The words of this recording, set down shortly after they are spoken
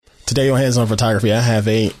Today on Hands On Photography, I have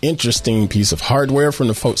a interesting piece of hardware from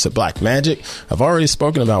the folks at Blackmagic. I've already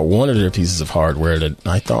spoken about one of their pieces of hardware that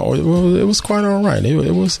I thought it was quite all right.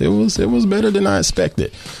 It was better than I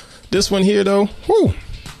expected. This one here, though, whoo,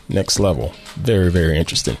 next level. Very, very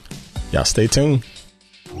interesting. Y'all stay tuned.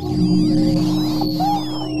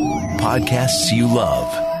 Podcasts you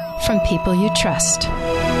love from people you trust.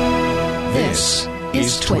 This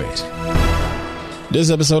is Twit. This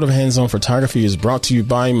episode of Hands On Photography is brought to you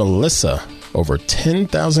by Melissa. Over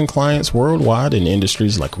 10,000 clients worldwide in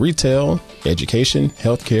industries like retail, education,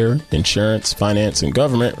 healthcare, insurance, finance, and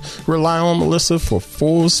government rely on Melissa for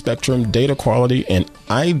full spectrum data quality and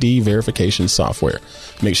ID verification software.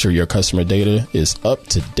 Make sure your customer data is up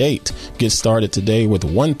to date. Get started today with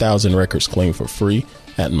 1,000 records claimed for free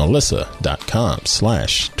at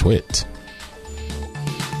melissa.com/twit.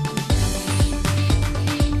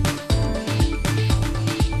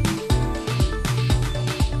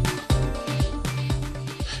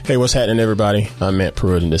 Hey, what's happening, everybody? I'm Matt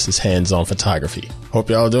Pruitt, and this is Hands On Photography. Hope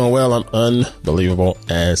y'all are doing well. I'm unbelievable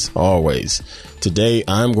as always. Today,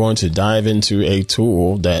 I'm going to dive into a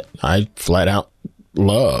tool that I flat out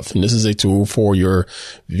love. And this is a tool for your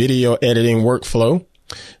video editing workflow,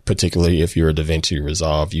 particularly if you're a DaVinci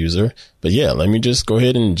Resolve user. But yeah, let me just go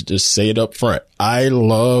ahead and just say it up front. I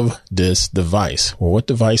love this device. Well, what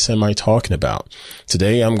device am I talking about?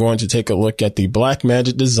 Today, I'm going to take a look at the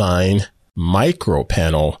Blackmagic Design micro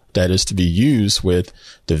panel that is to be used with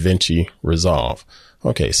DaVinci Resolve.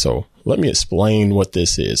 Okay, so let me explain what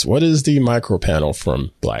this is. What is the micro panel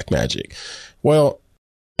from Blackmagic? Well,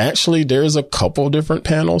 actually, there's a couple different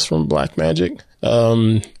panels from Blackmagic.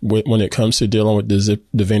 When it comes to dealing with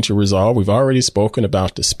DaVinci Resolve, we've already spoken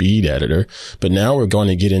about the speed editor, but now we're going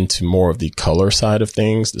to get into more of the color side of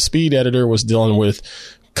things. The speed editor was dealing with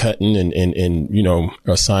cutting and you know,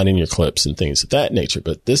 assigning your clips and things of that nature.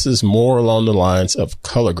 But this is more along the lines of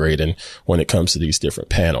color grading when it comes to these different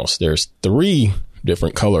panels. There's 3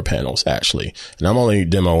 different color panels, actually, and I'm only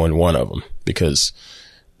demoing one of them because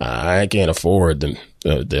I can't afford the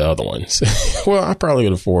other ones. Well, I probably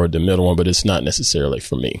could afford the middle one, but it's not necessarily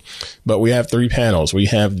for me. But we have 3 panels. We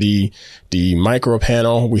have the micro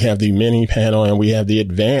panel, we have the mini panel, and we have the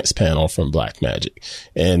advanced panel from Blackmagic.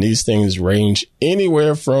 And these things range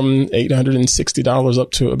anywhere from $860 up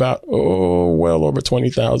to about, well over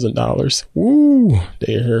 $20,000. Woo!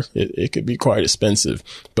 It could be quite expensive.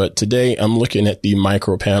 But today I'm looking at the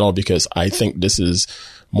micro panel because I think this is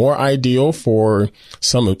more ideal for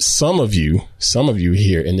some of you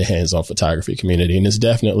here in the hands-on photography community. And it's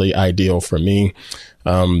definitely ideal for me.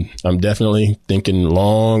 I'm definitely thinking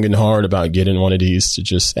long and hard about getting one of these to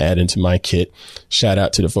just add into my kit. Shout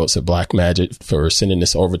out to the folks at Blackmagic for sending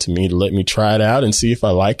this over to me to let me try it out and see if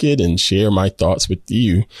I like it and share my thoughts with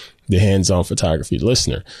you, the hands-on photography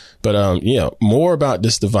listener. But, more about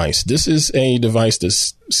this device. This is a device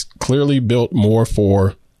that's clearly built more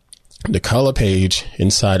for the color page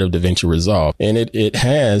inside of DaVinci Resolve. And it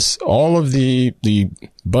has all of the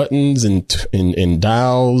buttons and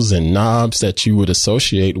dials and knobs that you would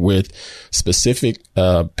associate with specific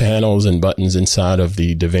panels and buttons inside of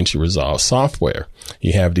the DaVinci Resolve software.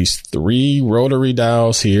 You have these 3 rotary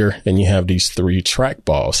dials here, and you have these 3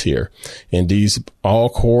 trackballs here. And these all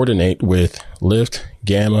coordinate with lift,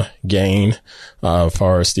 gamma, gain, as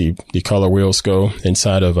far as the color wheels go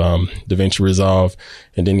inside of DaVinci Resolve.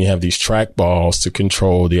 And then you have these trackballs to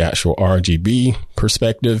control the actual RGB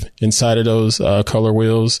perspective inside of those color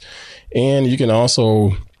wheels. And you can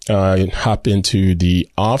also hop into the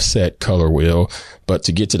offset color wheel. But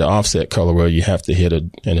to get to the offset color wheel, you have to hit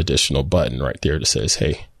an additional button right there that says,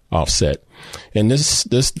 hey, offset. And this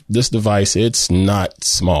device, it's not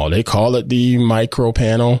small. They call it the micro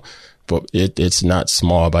panel, but it's not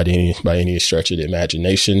small by any stretch of the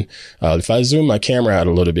imagination. If I zoom my camera out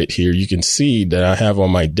a little bit here, you can see that I have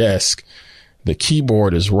on my desk, the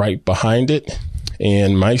keyboard is right behind it.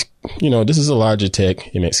 And this is a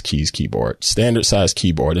Logitech MX Keys keyboard, standard size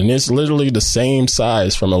keyboard. And it's literally the same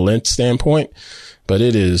size from a length standpoint, but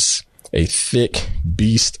it is a thick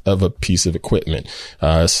beast of a piece of equipment.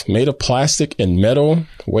 It's made of plastic and metal,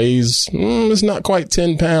 weighs, it's not quite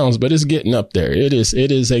 10 pounds, but it's getting up there. It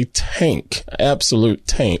is a tank, absolute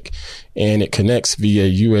tank. And it connects via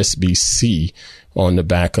USB-C on the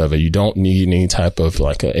back of it. You don't need any type of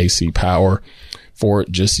like a AC power for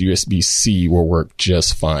it. Just USB-C will work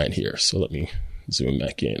just fine here. So let me zoom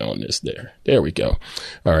back in on this there. There we go.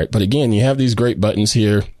 All right. But again, you have these great buttons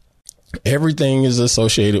here. Everything is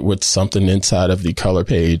associated with something inside of the color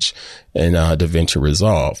page in DaVinci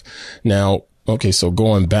Resolve. Now, Okay, so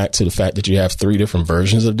going back to the fact that you have 3 different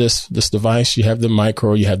versions of this device, you have the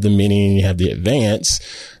micro, you have the mini, and you have the advanced.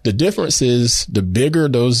 The difference is the bigger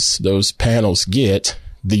those panels get,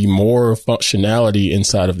 the more functionality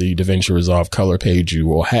inside of the DaVinci Resolve color page you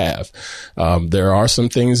will have. There are some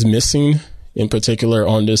things missing in particular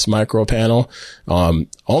on this micro panel.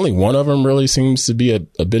 Only one of them really seems to be a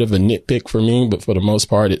bit of a nitpick for me, but for the most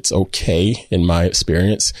part, it's okay in my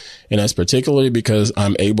experience. And that's particularly because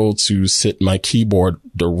I'm able to sit my keyboard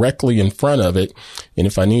directly in front of it. And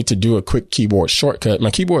if I need to do a quick keyboard shortcut,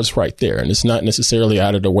 my keyboard's right there. And it's not necessarily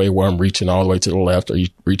out of the way where I'm reaching all the way to the left or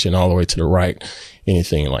reaching all the way to the right,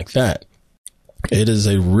 anything like that. It is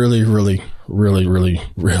a really, really, really, really,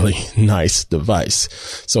 really nice device.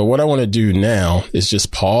 So what I want to do now is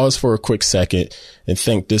just pause for a quick second and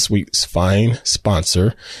thank this week's fine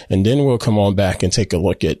sponsor. And then we'll come on back and take a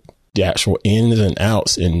look at the actual ins and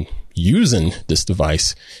outs in using this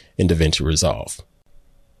device in DaVinci Resolve.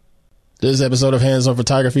 This episode of Hands On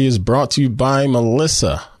Photography is brought to you by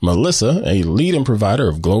Melissa. Melissa, a leading provider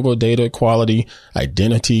of global data quality,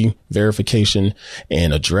 identity verification,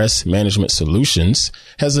 and address management solutions,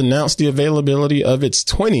 has announced the availability of its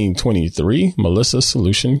 2023 Melissa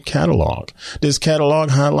Solution Catalog. This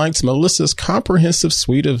catalog highlights Melissa's comprehensive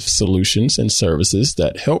suite of solutions and services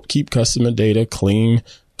that help keep customer data clean,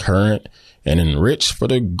 current, and enriched for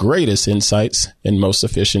the greatest insights and most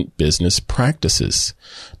efficient business practices.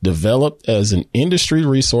 Developed as an industry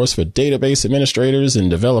resource for database administrators and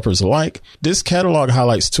developers alike, this catalog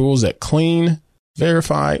highlights tools that clean,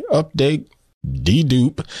 verify, update,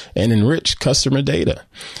 dedupe, and enrich customer data.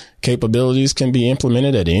 Capabilities can be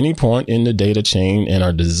implemented at any point in the data chain and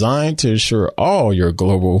are designed to ensure all your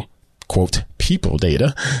global, quote, people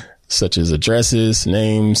data, such as addresses,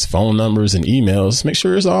 names, phone numbers, and emails, make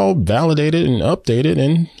sure it's all validated and updated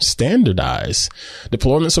and standardized.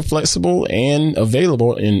 Deployments are flexible and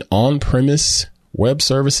available in on-premise web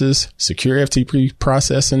services, secure FTP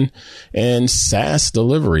processing, and SaaS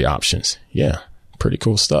delivery options. Yeah, pretty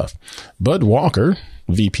cool stuff. Bud Walker,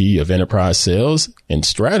 VP of Enterprise Sales and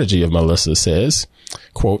Strategy of Melissa, says,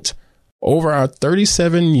 quote, over our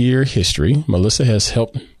 37-year history, Melissa has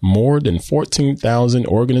helped more than 14,000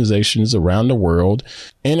 organizations around the world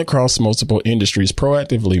and across multiple industries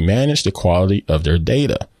proactively manage the quality of their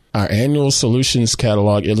data. Our annual solutions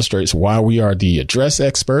catalog illustrates why we are the address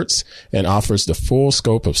experts and offers the full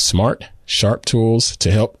scope of smart, sharp tools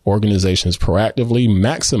to help organizations proactively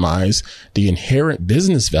maximize the inherent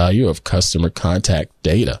business value of customer contact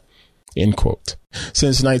data. End quote.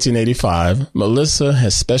 Since 1985, Melissa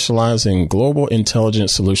has specialized in global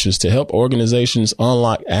intelligence solutions to help organizations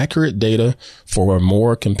unlock accurate data for a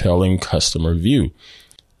more compelling customer view.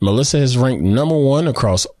 Melissa has ranked number 1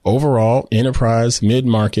 across overall enterprise,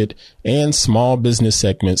 mid-market, and small business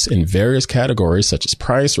segments in various categories such as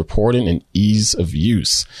price, reporting, and ease of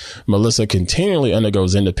use. Melissa continually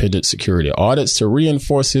undergoes independent security audits to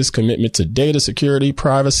reinforce his commitment to data security,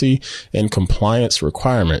 privacy, and compliance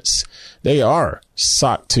requirements. They are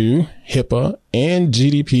SOC 2, HIPAA, and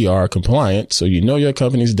GDPR compliant, so you know your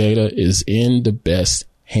company's data is in the best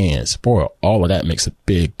hands. Boy, all of that makes a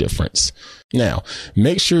big difference. Now,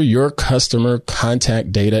 make sure your customer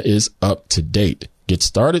contact data is up to date. Get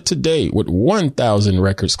started today with 1,000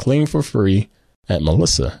 records clean for free at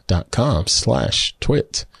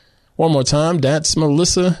melissa.com/twit. One more time, that's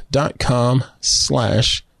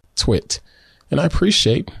melissa.com/twit. And I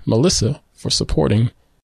appreciate Melissa for supporting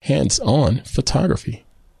Hands-On Photography.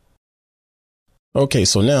 Okay,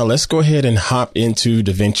 so now let's go ahead and hop into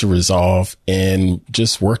DaVinci Resolve and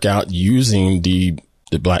just work out using the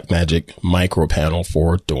Blackmagic micro panel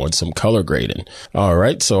for doing some color grading. All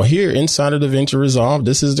right, so here inside of DaVinci Resolve,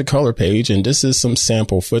 this is the color page, and this is some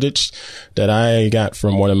sample footage that I got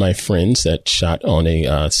from one of my friends that shot on a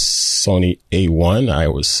Sony A1. I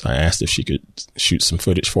asked if she could shoot some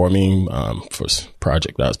footage for me for a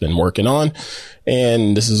project that I've been working on,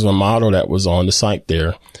 and this is a model that was on the site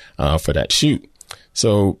there for that shoot.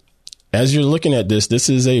 So as you're looking at this, this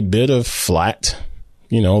is a bit of flat,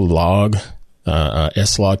 log,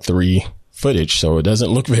 S-Log3 footage. So it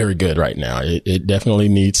doesn't look very good right now. It definitely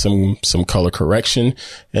needs some color correction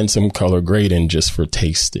and some color grading just for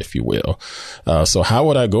taste, if you will. So how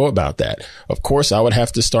would I go about that? Of course, I would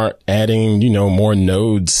have to start adding, more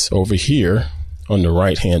nodes over here on the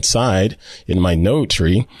right-hand side in my node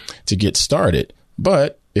tree to get started.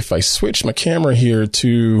 But if I switch my camera here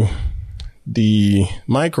to the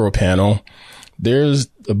micro panel, there's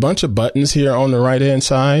a bunch of buttons here on the right hand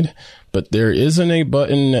side, but there isn't a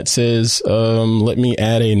button that says, let me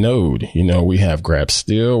add a node. We have grab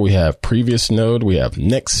still, we have previous node, we have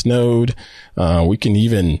next node. We can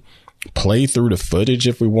even play through the footage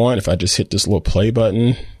if we want. If I just hit this little play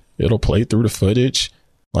button, it'll play through the footage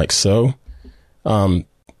like so.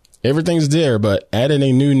 Everything's there, but adding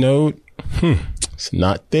a new node, it's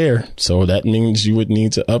not there. So that means you would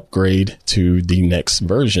need to upgrade to the next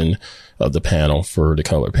version of the panel for the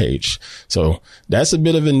color page. So that's a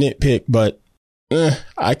bit of a nitpick, but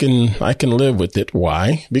I can live with it.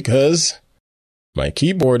 Why? Because my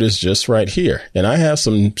keyboard is just right here and I have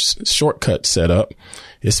some shortcuts set up.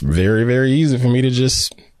 It's very, very easy for me to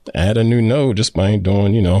just add a new node just by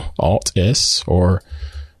doing, Alt S or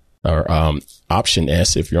Option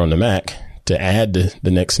S if you're on the Mac to add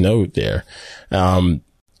the next node there.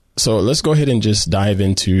 So let's go ahead and just dive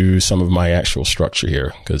into some of my actual structure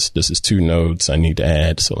here, because this is 2 nodes I need to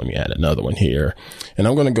add. So let me add another one here, and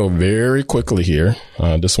I'm going to go very quickly here.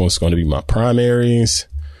 This one's going to be my primaries.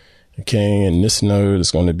 Okay. And this node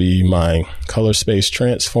is going to be my color space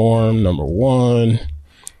transform number 1.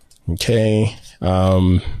 Okay.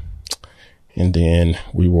 And then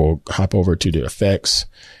we will hop over to the effects,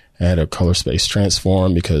 add a color space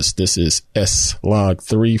transform, because this is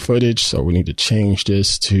S-Log3 footage. So we need to change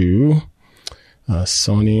this to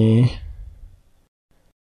Sony.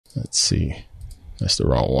 Let's see. That's the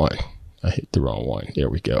wrong one. I hit the wrong one. There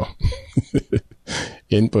we go.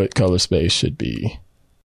 Input color space should be.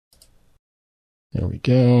 There we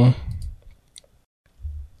go.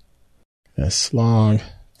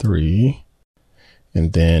 S-Log3.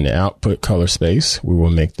 And then the output color space, we will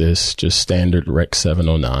make this just standard Rec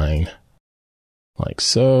 709, like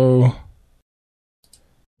so,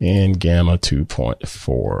 and Gamma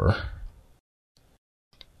 2.4.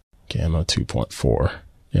 Gamma 2.4.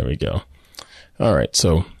 There we go. All right.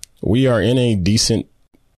 So we are in a decent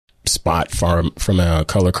spot from a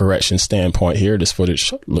color correction standpoint here. This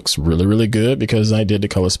footage looks really, really good because I did the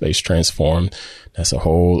color space transform. That's a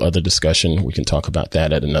whole other discussion. We can talk about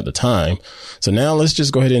that at another time. So now let's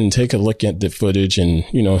just go ahead and take a look at the footage and,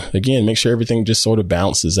 again, make sure everything just sort of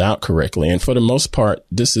balances out correctly. And for the most part,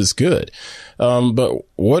 this is good. But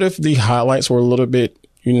what if the highlights were a little bit,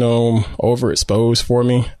 overexposed for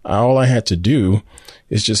me? All I had to do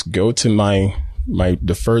is just go to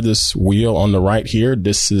the furthest wheel on the right here.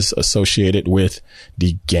 This is associated with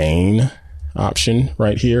the gain option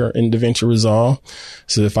right here in DaVinci Resolve.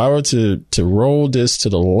 So if I were to roll this to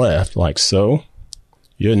the left like so,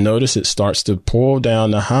 you'll notice it starts to pull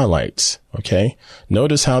down the highlights. Okay.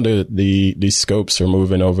 Notice how the scopes are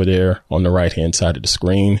moving over there on the right hand side of the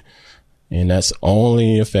screen. And that's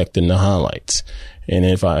only affecting the highlights. And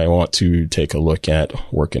if I want to take a look at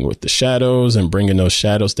working with the shadows and bringing those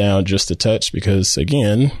shadows down just a touch, because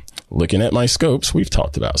again, looking at my scopes, we've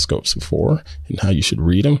talked about scopes before and how you should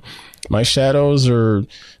read them. My shadows they're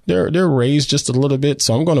raised just a little bit.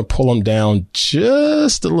 So I'm going to pull them down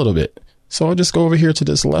just a little bit. So I'll just go over here to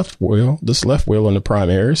this left wheel on the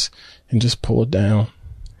primaries and just pull it down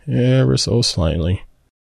ever so slightly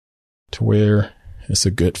to where it's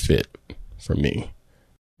a good fit for me.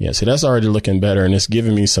 Yeah, see, that's already looking better, and it's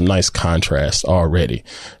giving me some nice contrast already.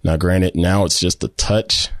 Now, granted, now it's just a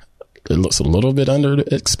touch. It looks a little bit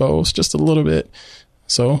underexposed, just a little bit.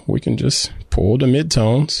 So we can just pull the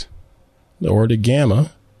midtones or the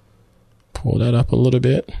gamma, pull that up a little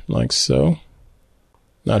bit like so.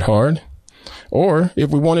 Not hard. Or if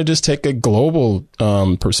we want to just take a global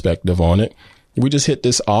perspective on it, we just hit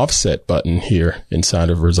this offset button here inside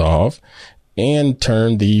of Resolve and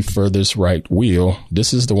turn the furthest right wheel.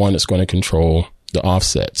 This is the one that's going to control the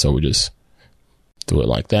offset. So we just do it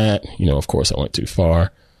like that. Of course I went too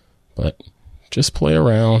far, but just play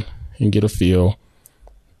around and get a feel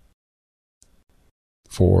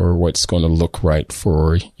for what's going to look right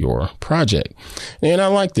for your project. And I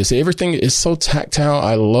like this. Everything is so tactile.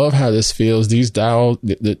 I love how this feels. These dials,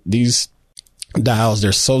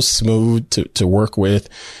 they're so smooth to work with.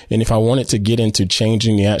 And if I wanted to get into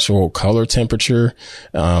changing the actual color temperature,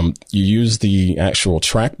 you use the actual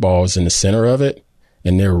trackballs in the center of it,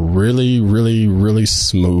 and they're really, really, really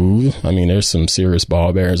smooth. I mean, there's some serious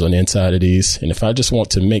ball bearings on the inside of these. And if I just want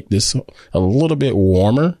to make this a little bit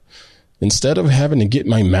warmer, instead of having to get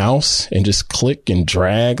my mouse and just click and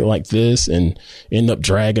drag like this and end up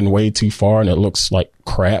dragging way too far and it looks like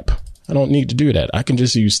crap, I don't need to do that. I can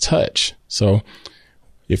just use touch. So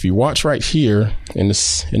if you watch right here in the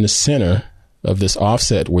center of this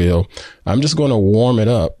offset wheel, I'm just going to warm it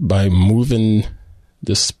up by moving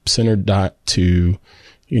this center dot to,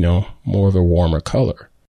 more of a warmer color.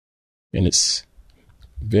 And it's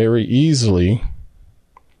very easily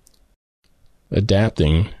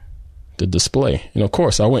adapting the display. And of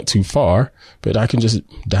course I went too far, but I can just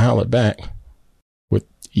dial it back with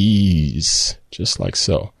ease, just like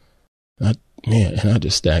so. man, and I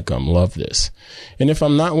just dadgum love this. And if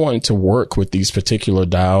I'm not wanting to work with these particular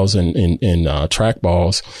dials and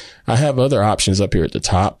trackballs, I have other options up here at the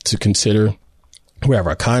top to consider. We have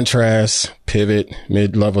our contrast, pivot,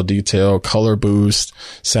 mid-level detail, color boost,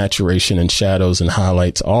 saturation, and shadows and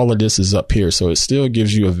highlights. All of this is up here. So it still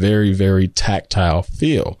gives you a very, very tactile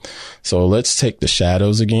feel. So let's take the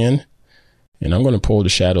shadows again. And I'm going to pull the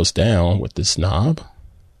shadows down with this knob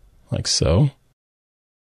like so.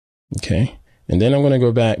 Okay. And then I'm going to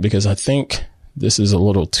go back because I think this is a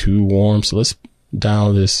little too warm. So let's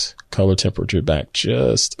dial this color temperature back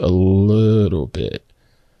just a little bit.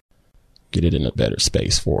 Get it in a better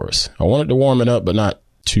space for us. I wanted to warm it up, but not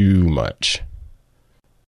too much.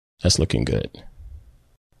 That's looking good.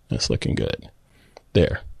 That's looking good.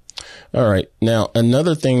 There. All right. Now,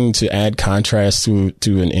 another thing to add contrast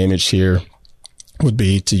to an image here would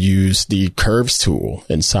be to use the curves tool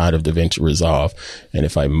inside of DaVinci Resolve. And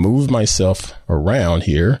if I move myself around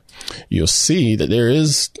here, you'll see that there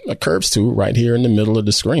is a curves tool right here in the middle of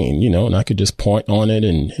the screen, and I could just point on it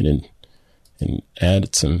and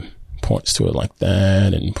add some points to it like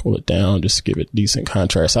that and pull it down just to give it decent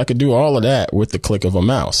contrast. I could do all of that with the click of a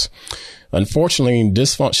mouse. Unfortunately,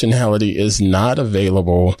 this functionality is not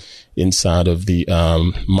available inside of the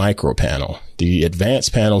micro panel. The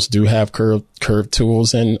advanced panels do have curve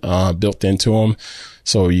tools built into them.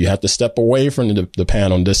 So you have to step away from the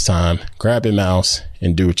panel this time, grab your mouse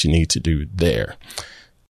and do what you need to do there.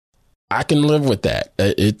 I can live with that.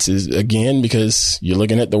 It is, again, because you're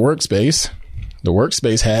looking at the workspace. The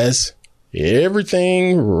workspace has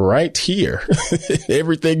everything right here.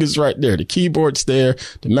 Everything is right there. The keyboard's there.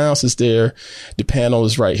 The mouse is there. The panel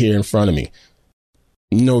is right here in front of me.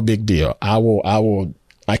 No big deal.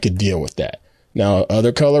 I could deal with that. Now,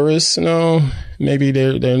 other colorists, maybe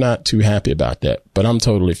they're not too happy about that, but I'm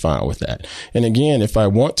totally fine with that. And again, if I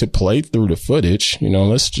want to play through the footage,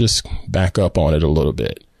 let's just back up on it a little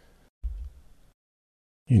bit.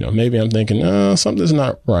 Maybe I'm thinking, something's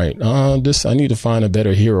not right. I need to find a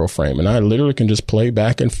better hero frame. And I literally can just play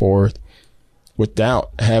back and forth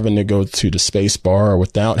without having to go to the space bar,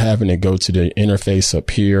 without having to go to the interface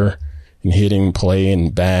up here and hitting play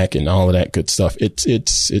and back and all of that good stuff. It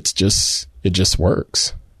just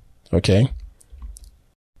works. Okay.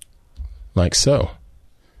 Like so.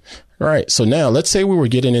 All right. So now let's say we were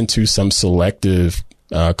getting into some selective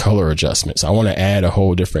color adjustments. I want to add a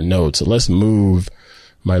whole different node. So let's move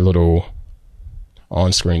my little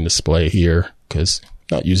on-screen display here because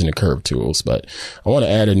I'm not using the curve tools, but I want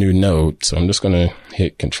to add a new node. So I'm just going to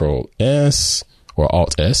hit Control S or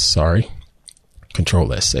Alt S, sorry.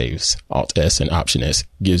 Control S saves. Alt S and Option S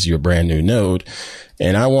gives you a brand new node.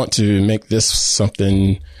 And I want to make this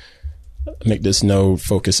node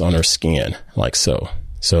focus on her skin like so.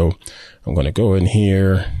 So I'm going to go in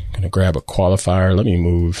here, I'm going to grab a qualifier. Let me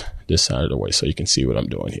move this side of the way so you can see what I'm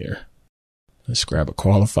doing here. Let's grab a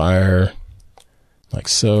qualifier like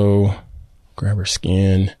so. Grab her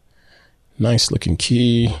skin. Nice looking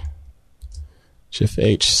key. Shift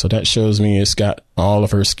H. So that shows me it's got all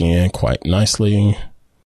of her skin quite nicely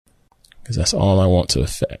because that's all I want to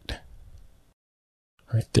affect.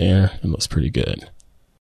 Right there. It looks pretty good.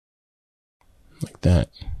 Like that.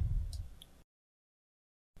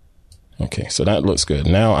 Okay, so that looks good.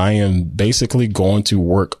 Now I am basically going to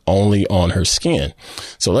work only on her skin.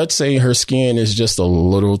 So let's say her skin is just a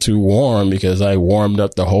little too warm because I warmed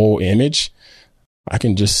up the whole image. I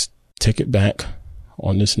can just take it back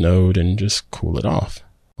on this node and just cool it off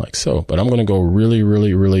like so. But I'm going to go really,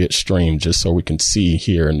 really, really extreme just so we can see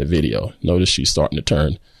here in the video. Notice she's starting to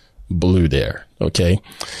turn blue there. Okay.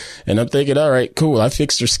 And I'm thinking, all right, cool. I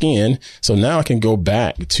fixed her skin. So now I can go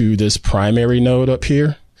back to this primary node up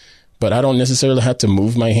here. But I don't necessarily have to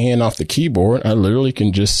move my hand off the keyboard. I literally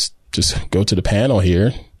can just go to the panel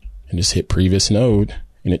here and just hit previous node.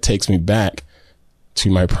 And it takes me back to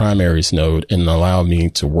my primaries node and allow me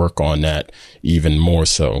to work on that even more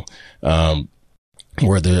so. Again,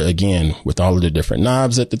 with all of the different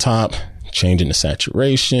knobs at the top, changing the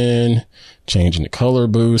saturation, changing the color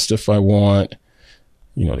boost if I want.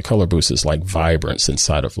 The color boost is like vibrance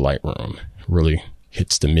inside of Lightroom. It really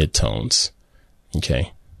hits the midtones.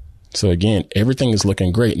 Okay. So again, everything is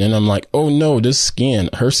looking great. And then I'm like, oh no,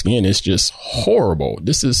 her skin is just horrible.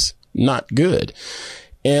 This is not good.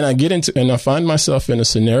 And I find myself in a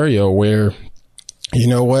scenario where, you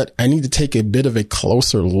know what, I need to take a bit of a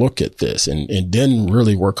closer look at this and then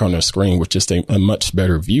really work on the screen with just a much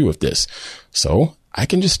better view of this. So I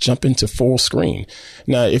can just jump into full screen.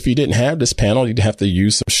 Now, if you didn't have this panel, you'd have to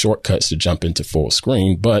use some shortcuts to jump into full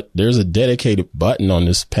screen, but there's a dedicated button on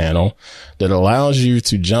this panel that allows you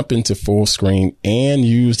to jump into full screen and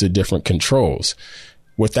use the different controls.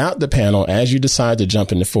 Without the panel, as you decide to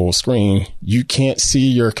jump into full screen, you can't see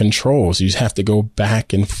your controls. You have to go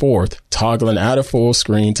back and forth, toggling out of full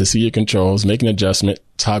screen to see your controls, make an adjustment,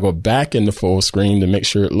 toggle back into full screen to make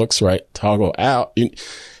sure it looks right, toggle out.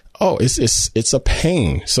 It's a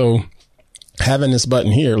pain. So having this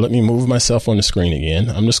button here, let me move myself on the screen again.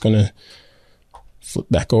 I'm just going to flip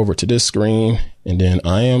back over to this screen, and then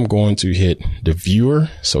I am going to hit the viewer.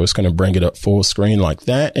 So it's going to bring it up full screen like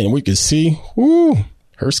that. And we can see,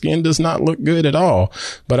 her skin does not look good at all,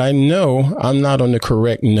 but I know I'm not on the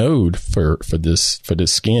correct node for this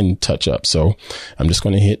skin touch up. So I'm just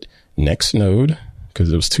going to hit next node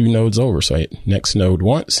because it was 2 nodes over. So I hit next node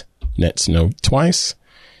once, next node twice.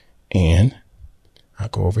 And I'll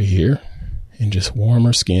go over here and just warm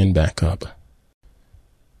her skin back up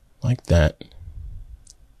like that.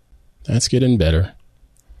 That's getting better.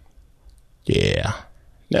 Yeah.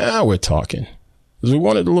 Now we're talking. Because we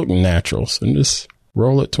want it to look natural. So just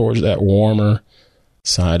roll it towards that warmer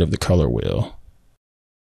side of the color wheel.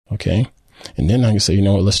 Okay. And then I can say,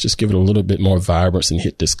 let's just give it a little bit more vibrance and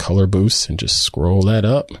hit this color boost and just scroll that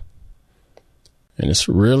up. And it's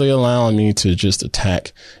really allowing me to just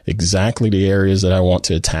attack exactly the areas that I want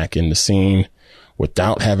to attack in the scene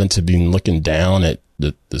without having to be looking down at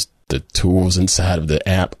the tools inside of the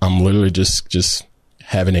app. I'm literally just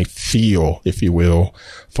having a feel, if you will,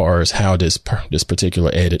 as far as how this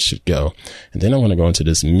particular edit should go. And then I'm going to go into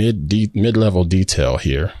this mid-level detail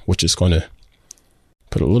here, which is going to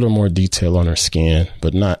put a little more detail on her skin,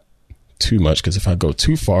 but not too much, because if I go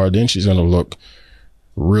too far, then she's going to look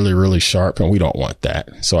really, really sharp, and we don't want that.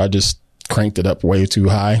 So I just cranked it up way too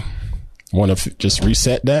high. Want to just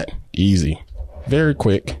reset that? Easy. Very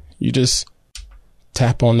quick. You just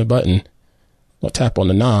tap on the button, or tap on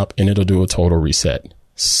the knob, and it'll do a total reset.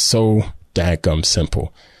 So dadgum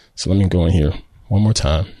simple. So let me go in here one more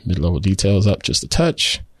time. Mid-level details up just a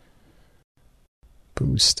touch.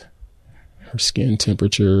 Boost her skin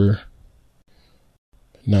temperature.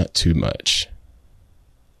 Not too much.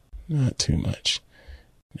 Not too much.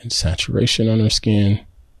 And saturation on her skin.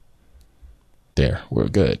 There, we're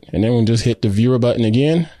good. And then we'll just hit the viewer button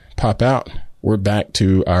again, pop out. We're back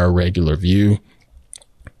to our regular view.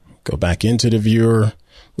 Go back into the viewer,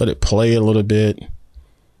 let it play a little bit.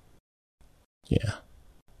 Yeah.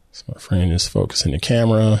 So my friend is focusing the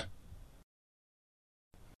camera.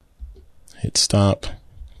 Hit stop,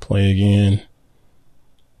 play again.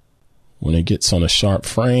 When it gets on a sharp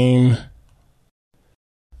frame,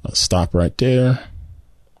 I'll stop right there.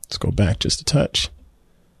 Let's go back just a touch.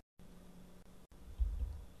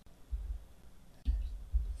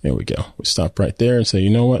 There we go. We stop right there and say, you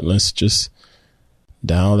know what? Let's just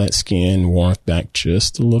dial that skin warmth back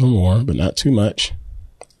just a little more, but not too much.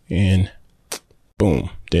 And boom,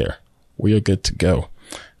 there. We are good to go.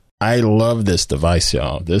 I love this device,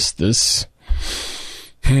 y'all.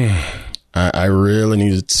 I really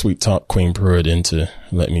needed Sweet Talk Queen Pruitt to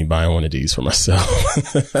let me buy one of these for myself.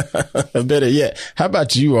 Better yet, how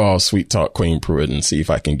about you all Sweet Talk Queen Pruitt and see if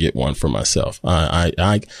I can get one for myself?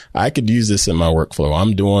 I could use this in my workflow.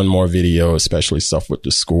 I'm doing more video, especially stuff with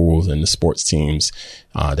the schools and the sports teams.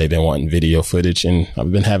 They've been wanting video footage, and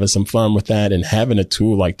I've been having some fun with that. And having a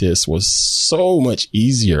tool like this was so much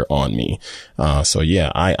easier on me. So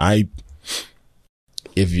yeah,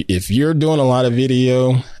 if you're doing a lot of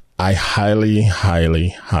video, I highly, highly,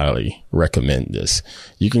 highly recommend this.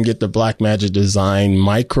 You can get the Blackmagic Design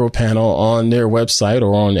micro panel on their website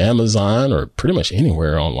or on Amazon or pretty much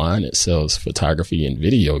anywhere online that sells photography and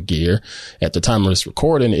video gear. At the time of this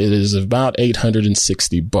recording, it is about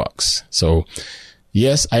 $860. So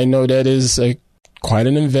yes, I know that is quite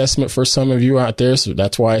an investment for some of you out there. So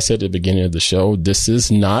that's why I said at the beginning of the show, this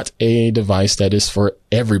is not a device that is for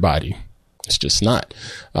everybody. It's just not.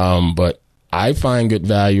 But I find good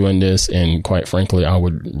value in this, and quite frankly, I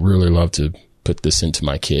would really love to put this into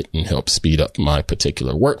my kit and help speed up my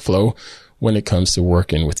particular workflow when it comes to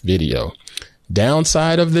working with video.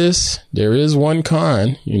 Downside of this, there is one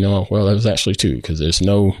con, well, there's actually two, because there's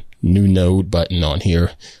no new node button on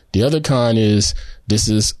here. The other con is this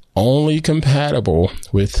is only compatible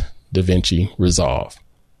with DaVinci Resolve.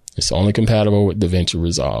 It's only compatible with DaVinci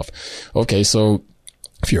Resolve. Okay, so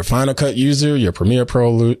if you're a Final Cut user, you're a Premiere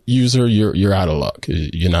Pro user, you're out of luck.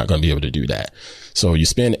 You're not going to be able to do that. So you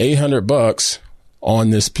spend $800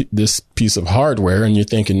 on this piece of hardware, and you're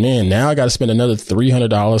thinking, man, now I got to spend another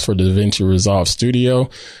 $300 for the DaVinci Resolve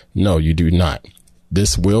Studio. No, you do not.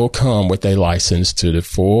 this will come with a license to the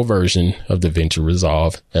full version of DaVinci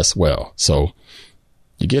Resolve as well. So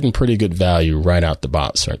you're getting pretty good value right out the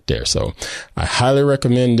box right there. So I highly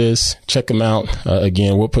recommend this. Check them out.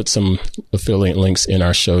 Again, we'll put some affiliate links in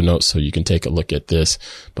our show notes so you can take a look at this.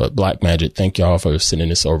 But Blackmagic, thank y'all for sending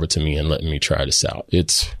this over to me and letting me try this out.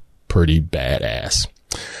 It's pretty badass.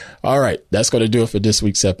 All right, that's going to do it for this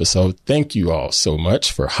week's episode. Thank you all so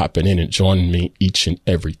much for hopping in and joining me each and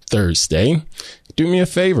every Thursday. Do me a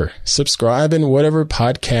favor, subscribe in whatever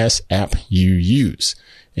podcast app you use.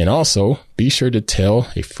 And also be sure to tell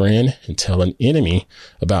a friend and tell an enemy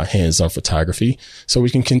about Hands-On Photography so we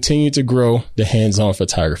can continue to grow the Hands-On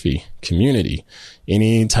Photography community.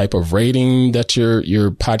 Any type of rating that your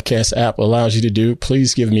podcast app allows you to do,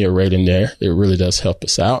 please give me a rating there. It really does help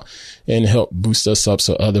us out and help boost us up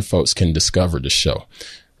so other folks can discover the show.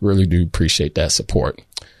 Really do appreciate that support.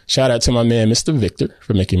 Shout out to my man, Mr. Victor,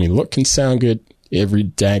 for making me look and sound good every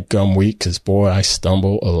dadgum week, because boy, I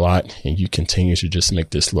stumble a lot and you continue to just make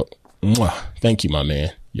this look. Mwah. Thank you, my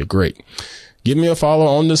man. You're great. Give me a follow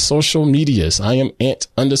on the social medias. I am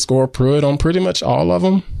ant_Pruitt on pretty much all of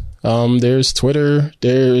them. There's Twitter,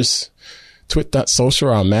 there's twit.social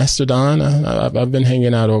or Mastodon. I've been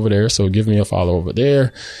hanging out over there, so give me a follow over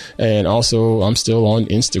there. And also I'm still on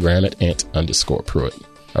Instagram at ant_Pruitt.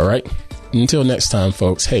 All right. Until next time,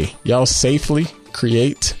 folks. Hey, y'all safely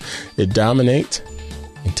create, dominate,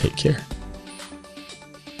 and take care.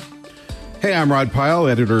 Hey, I'm Rod Pyle,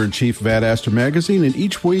 editor-in-chief of Ad Astra Magazine, and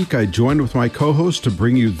each week I join with my co-host to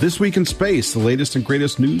bring you This Week in Space, the latest and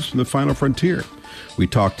greatest news from the final frontier. We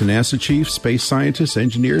talk to NASA chiefs, space scientists,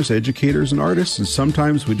 engineers, educators, and artists, and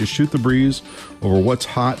sometimes we just shoot the breeze over what's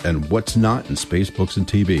hot and what's not in space, books, and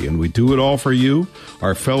TV. And we do it all for you,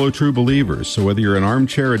 our fellow true believers. So whether you're an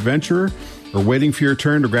armchair adventurer or waiting for your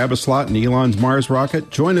turn to grab a slot in Elon's Mars rocket,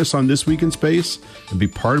 join us on This Week in Space and be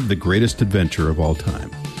part of the greatest adventure of all time.